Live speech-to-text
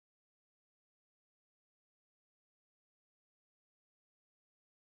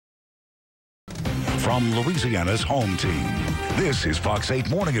from Louisiana's home team. This is Fox 8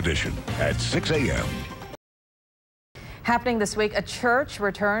 Morning Edition at 6 a.m. Happening this week, a church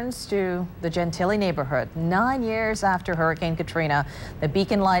returns to the Gentilly neighborhood 9 years after Hurricane Katrina. The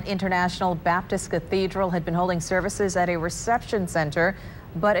Beacon Light International Baptist Cathedral had been holding services at a reception center,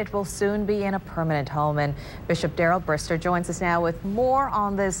 but it will soon be in a permanent home. And Bishop Brister joins us now with more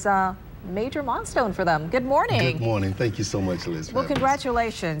on this major milestone for them. Good morning. Good morning. Thank you so much, Liz. Well,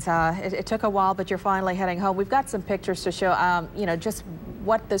 congratulations. It took a while, but you're finally heading home. We've got some pictures to show, just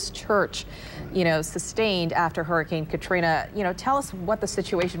what this church, sustained after Hurricane Katrina. Tell us what the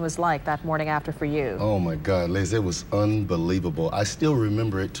situation was like that morning after for you. Oh my God, Liz, it was unbelievable. I still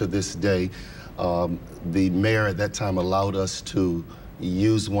remember it to this day. The mayor at that time allowed us to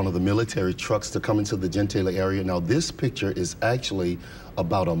use one of the military trucks to come into the Gentilly area. Now, this picture is actually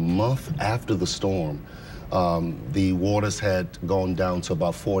about a month after the storm. The waters had gone down to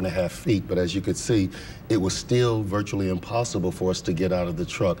about 4.5 feet, but as you could see, it was still virtually impossible for us to get out of the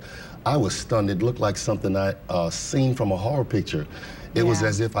truck. I was stunned. It looked like something I seen from a horror picture. It was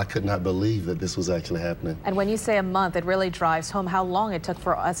as if I could not believe that this was actually happening. And when you say a month, it really drives home how long it took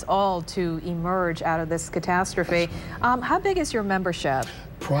for us all to emerge out of this catastrophe. How big is your membership?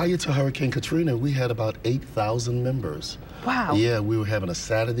 Prior to Hurricane Katrina, we had about 8,000 members. Wow. Yeah, we were having a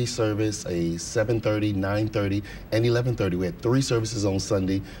Saturday service, a 7:30, 9:30, and 11:30. We had 3 services on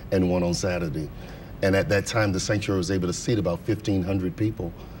Sunday and 1 on Saturday. And at that time, the sanctuary was able to seat about 1,500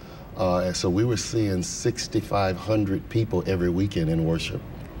 people. And so we were seeing 6,500 people every weekend in worship.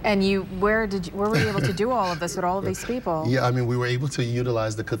 And where were you able to do all of this with all of these people? Yeah, I mean, we were able to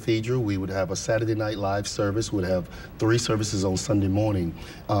utilize the cathedral. We would have a Saturday night live service. We'd have 3 services on Sunday morning.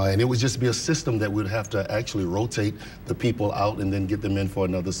 And it would just be a system that we'd have to actually rotate the people out and then get them in for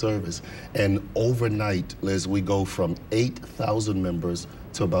another service. And overnight, Liz, we go from 8,000 members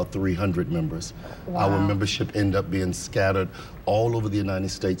to about 300 members. Wow. Our membership ended up being scattered all over the United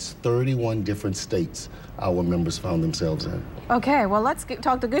States, 31 different states our members found themselves in. Okay, well, let's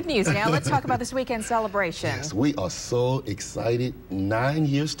talk the good news now. Let's talk about this weekend celebration. Yes, we are so excited. 9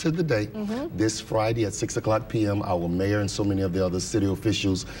 years to the day. This Friday at 6:00 p.m., our mayor and so many of the other city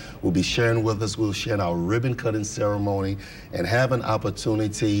officials will be sharing with us. We'll share our ribbon cutting ceremony and have an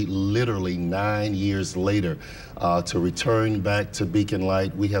opportunity literally 9 years later to return back to Beacon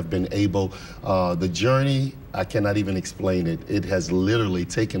Light. We have been able, the journey, I cannot even explain it. It has literally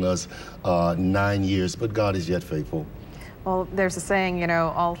taken us 9 years, but God is yet faithful. Well, there's a saying,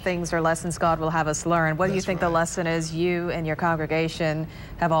 all things are lessons God will have us learn. What do you think the lesson is you and your congregation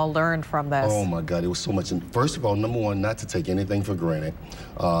have all learned from this? Oh my God, it was so much. And first of all, number one, not to take anything for granted.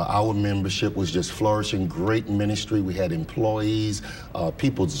 Our membership was just flourishing, great ministry. We had employees,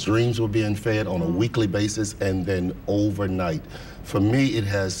 people's dreams were being fed on a weekly basis, and then overnight. For me, it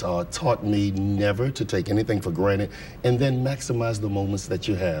has taught me never to take anything for granted and then maximize the moments that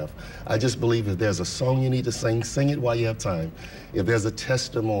you have. I just believe if there's a song you need to sing, sing it while you have time. If there's a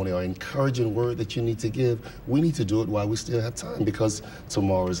testimony or encouraging word that you need to give, we need to do it while we still have time, because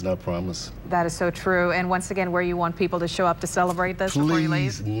tomorrow is not promised. That is so true. And once again, where you want people to show up to celebrate this before you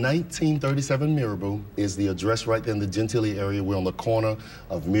leave? Please, 1937 Mirabeau is the address right there in the Gentilly area. We're on the corner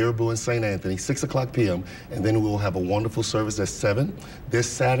of Mirabeau and St. Anthony, 6:00 p.m. And then we will have a wonderful service at 7. This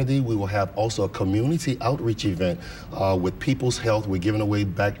Saturday, we will have also a community outreach event with People's Health. We're giving away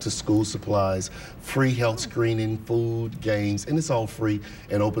back to school supplies, free health screening, food, games, and it's all free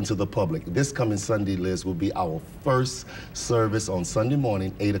and open to the public. This coming Sunday, Liz, will be our first service on Sunday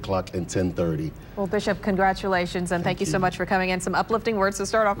morning, 8:00 and 10:30. Well, Bishop, congratulations, and thank you so much for coming in. Some uplifting words to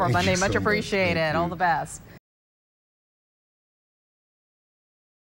start off our Monday. Much appreciated. All the best.